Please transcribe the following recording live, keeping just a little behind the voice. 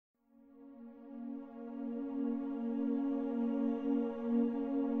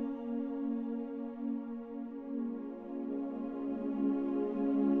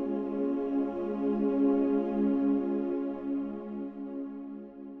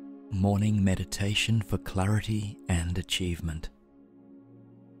Morning meditation for clarity and achievement.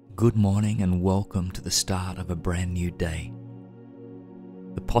 Good morning and welcome to the start of a brand new day.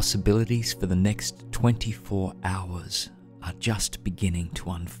 The possibilities for the next 24 hours are just beginning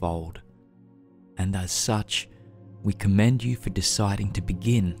to unfold, and as such, we commend you for deciding to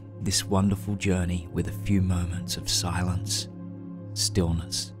begin this wonderful journey with a few moments of silence,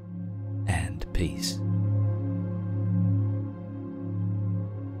 stillness, and peace.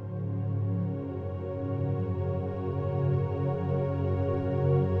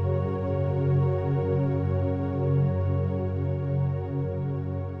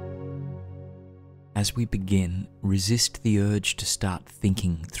 As we begin, resist the urge to start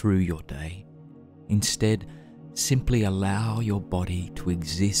thinking through your day. Instead, simply allow your body to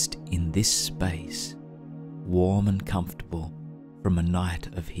exist in this space, warm and comfortable from a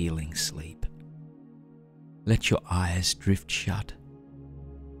night of healing sleep. Let your eyes drift shut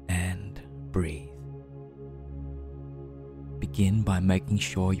and breathe. Begin by making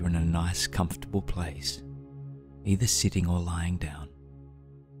sure you're in a nice, comfortable place, either sitting or lying down.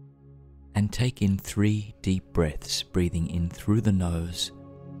 And take in 3 deep breaths, breathing in through the nose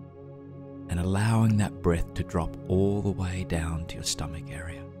and allowing that breath to drop all the way down to your stomach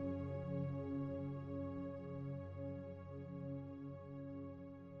area.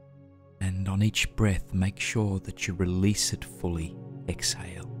 And on each breath, make sure that you release it fully.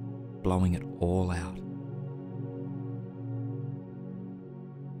 Exhale, blowing it all out.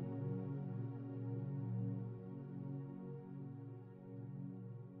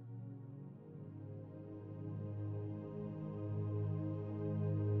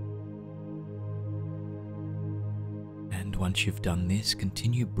 And once you've done this,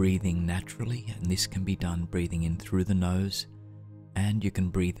 continue breathing naturally, and this can be done breathing in through the nose, and you can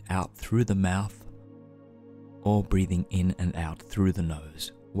breathe out through the mouth, or breathing in and out through the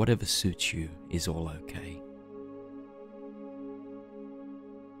nose. Whatever suits you is all okay.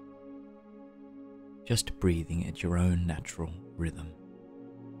 Just breathing at your own natural rhythm.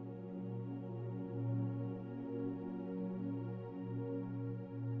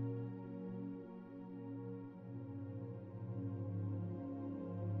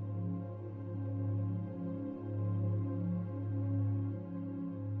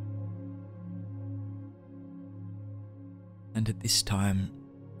 And at this time,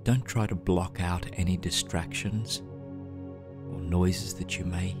 don't try to block out any distractions or noises that you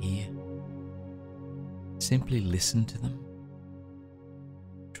may hear. Simply listen to them.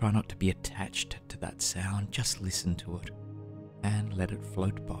 Try not to be attached to that sound, just listen to it and let it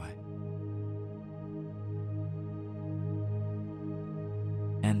float by.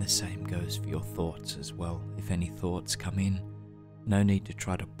 And the same goes for your thoughts as well. If any thoughts come in, no need to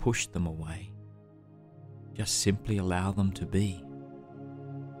try to push them away. Just simply allow them to be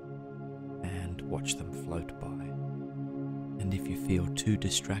and watch them float by. And if you feel too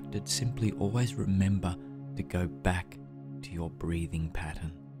distracted, simply always remember to go back to your breathing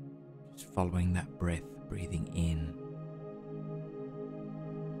pattern. Just following that breath, breathing in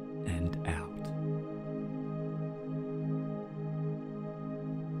and out.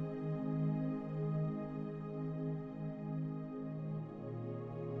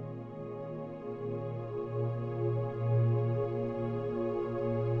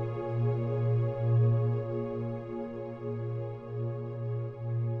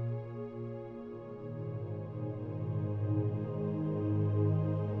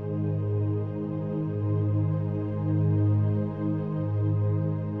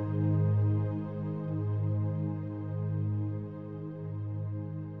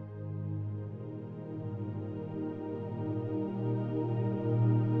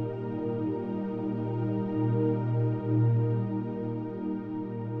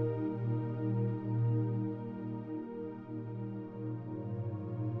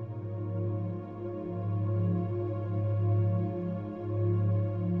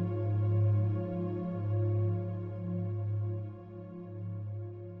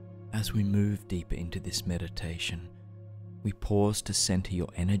 As we move deeper into this meditation, we pause to center your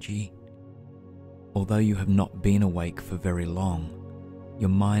energy. Although you have not been awake for very long, your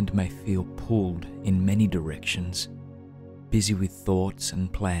mind may feel pulled in many directions, busy with thoughts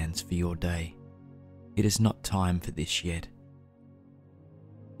and plans for your day. It is not time for this yet.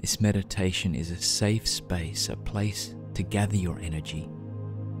 This meditation is a safe space, a place to gather your energy,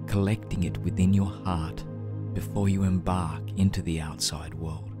 collecting it within your heart before you embark into the outside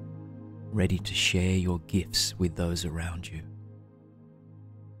world, ready to share your gifts with those around you.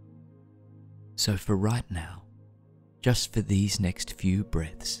 So for right now, just for these next few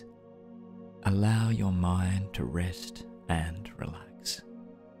breaths, allow your mind to rest and relax.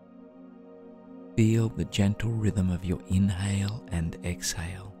 Feel the gentle rhythm of your inhale and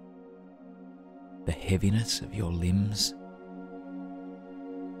exhale, the heaviness of your limbs.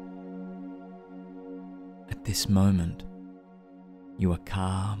 At this moment, you are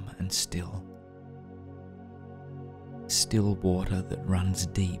calm and still. Still water that runs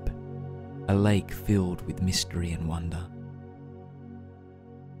deep, a lake filled with mystery and wonder.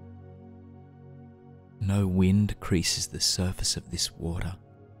 No wind creases the surface of this water.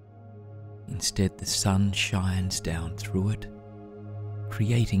 Instead, the sun shines down through it,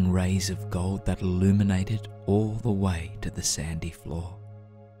 creating rays of gold that illuminate it all the way to the sandy floor.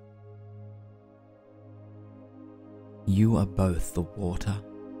 You are both the water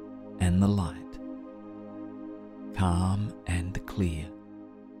and the light, calm and clear,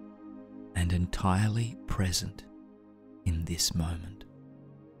 and entirely present in this moment.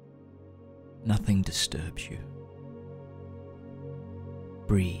 Nothing disturbs you.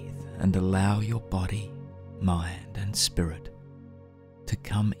 Breathe and allow your body, mind, and spirit to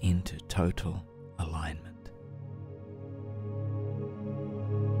come into total alignment.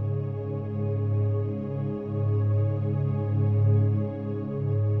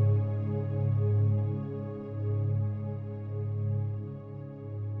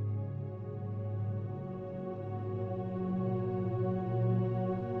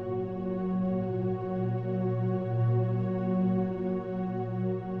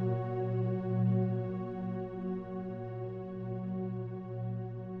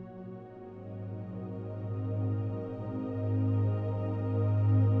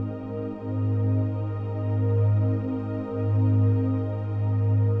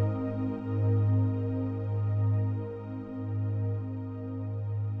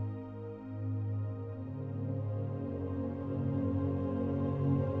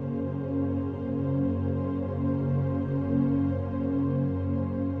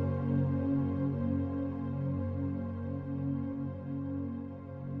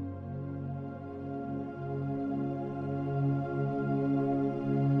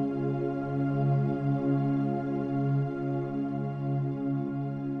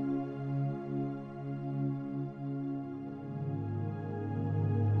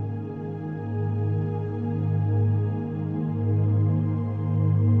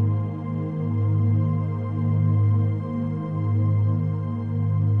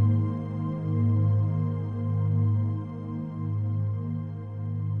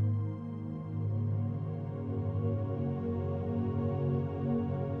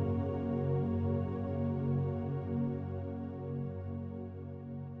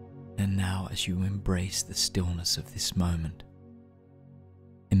 And now, as you embrace the stillness of this moment,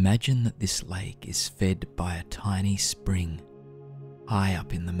 imagine that this lake is fed by a tiny spring high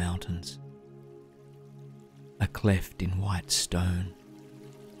up in the mountains. A cleft in white stone,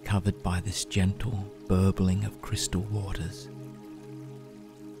 covered by this gentle burbling of crystal waters.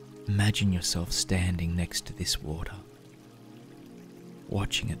 Imagine yourself standing next to this water,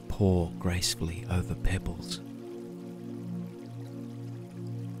 watching it pour gracefully over pebbles.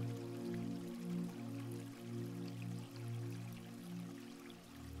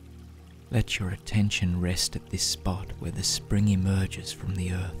 Let your attention rest at this spot where the spring emerges from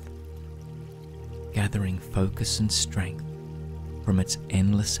the earth, gathering focus and strength from its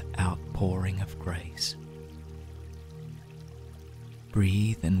endless outpouring of grace.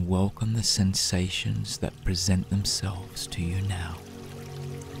 Breathe and welcome the sensations that present themselves to you now.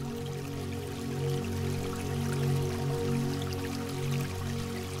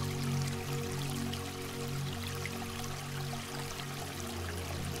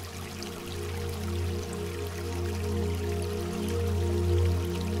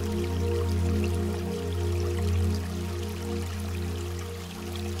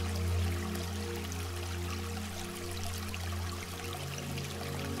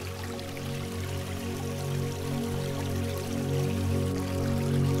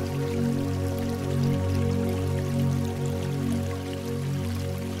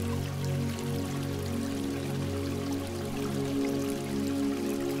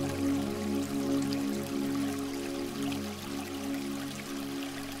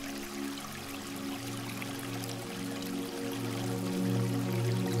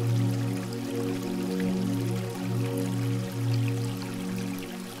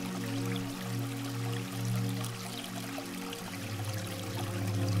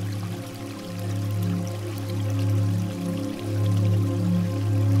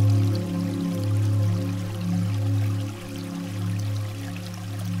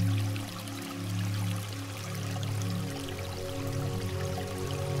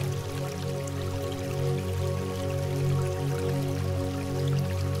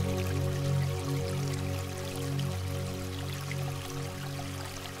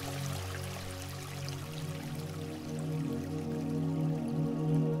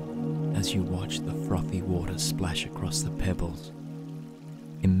 watch the frothy water splash across the pebbles,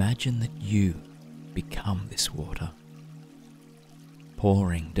 imagine that you become this water,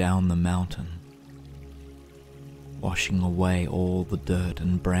 pouring down the mountain, washing away all the dirt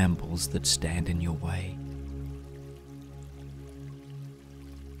and brambles that stand in your way.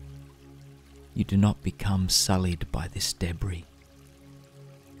 You do not become sullied by this debris.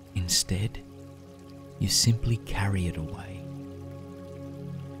 Instead, you simply carry it away,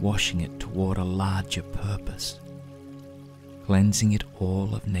 washing it toward a larger purpose, cleansing it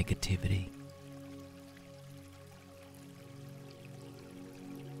all of negativity.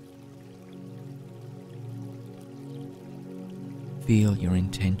 Feel your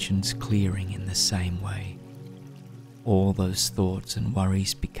intentions clearing in the same way. All those thoughts and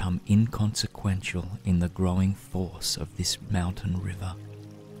worries become inconsequential in the growing force of this mountain river.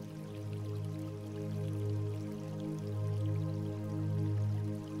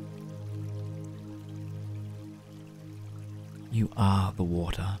 You are the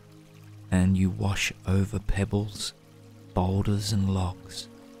water, and you wash over pebbles, boulders and logs,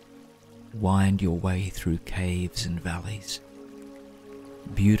 wind your way through caves and valleys,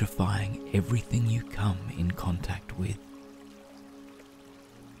 beautifying everything you come in contact with.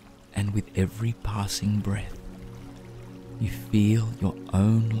 And with every passing breath, you feel your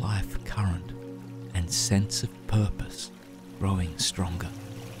own life current and sense of purpose growing stronger.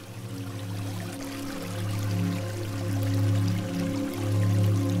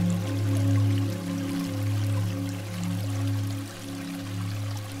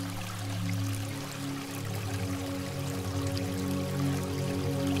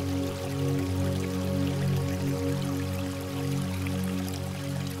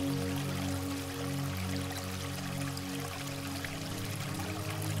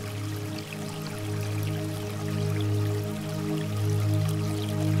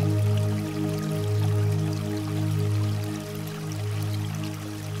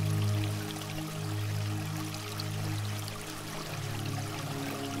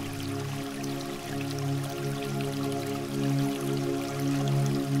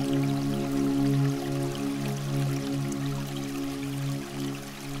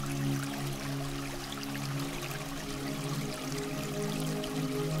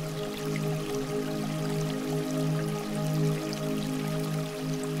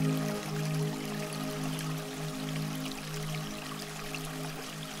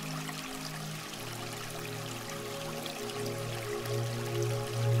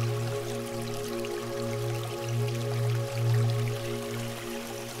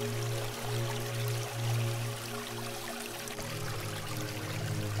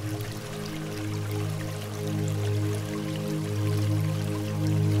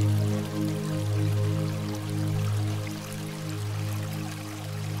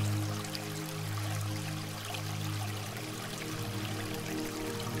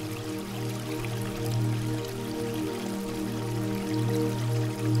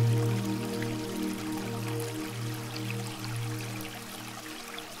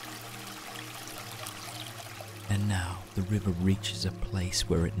 And now the river reaches a place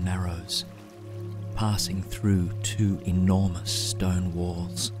where it narrows, passing through two enormous stone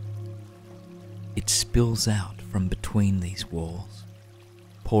walls. It spills out from between these walls,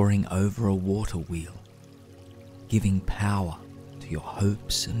 pouring over a water wheel, giving power to your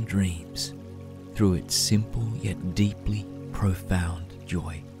hopes and dreams through its simple yet deeply profound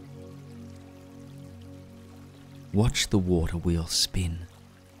joy. Watch the water wheel spin,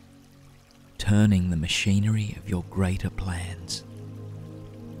 turning the machinery of your greater plans.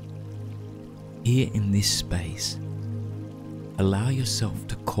 Here in this space, allow yourself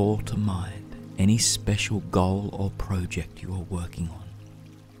to call to mind any special goal or project you are working on.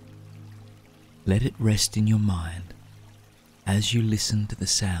 Let it rest in your mind as you listen to the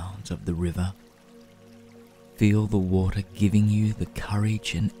sounds of the river. Feel the water giving you the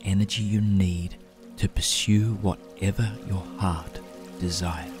courage and energy you need to pursue whatever your heart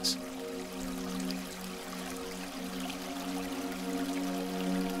desires.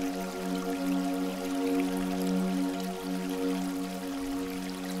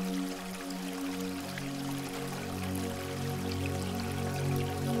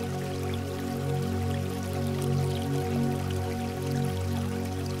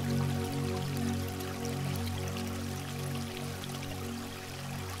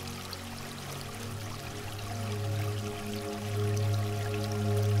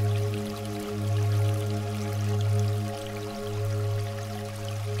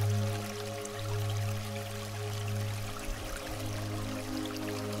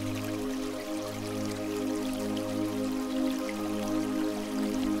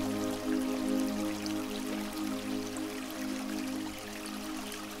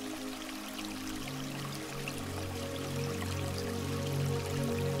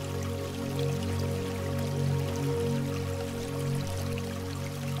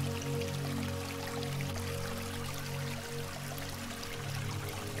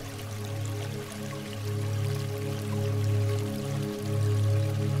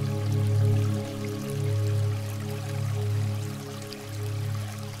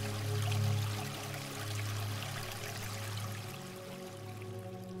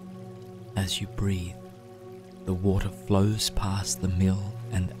 As you breathe, the water flows past the mill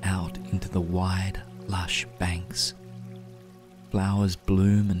and out into the wide, lush banks. Flowers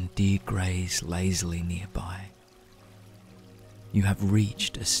bloom and deer graze lazily nearby. You have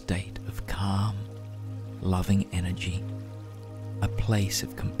reached a state of calm, loving energy, a place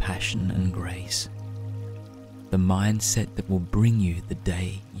of compassion and grace, the mindset that will bring you the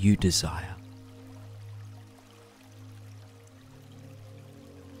day you desire.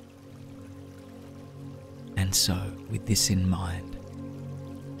 And so, with this in mind,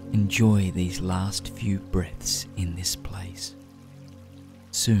 enjoy these last few breaths in this place.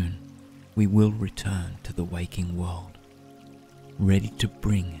 Soon, we will return to the waking world, ready to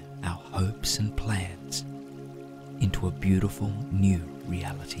bring our hopes and plans into a beautiful new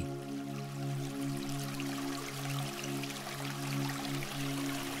reality.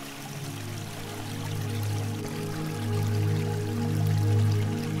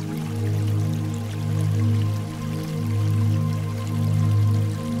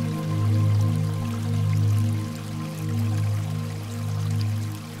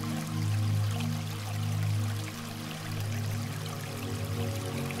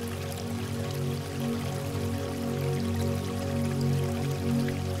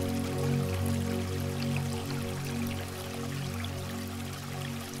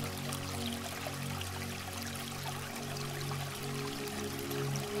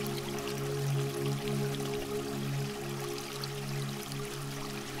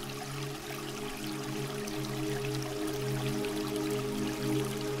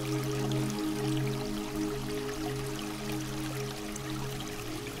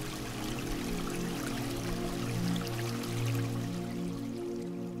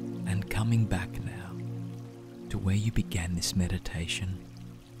 Coming back now to where you began this meditation,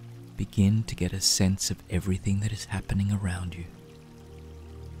 begin to get a sense of everything that is happening around you.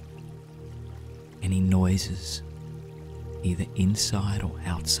 Any noises, either inside or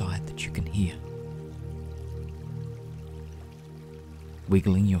outside, that you can hear.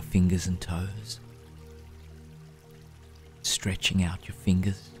 Wiggling your fingers and toes, stretching out your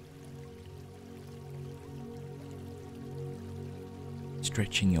fingers,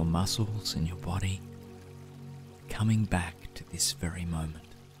 stretching your muscles and your body, coming back to this very moment.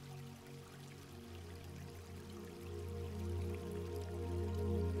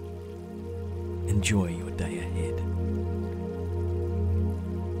 Enjoy your day ahead.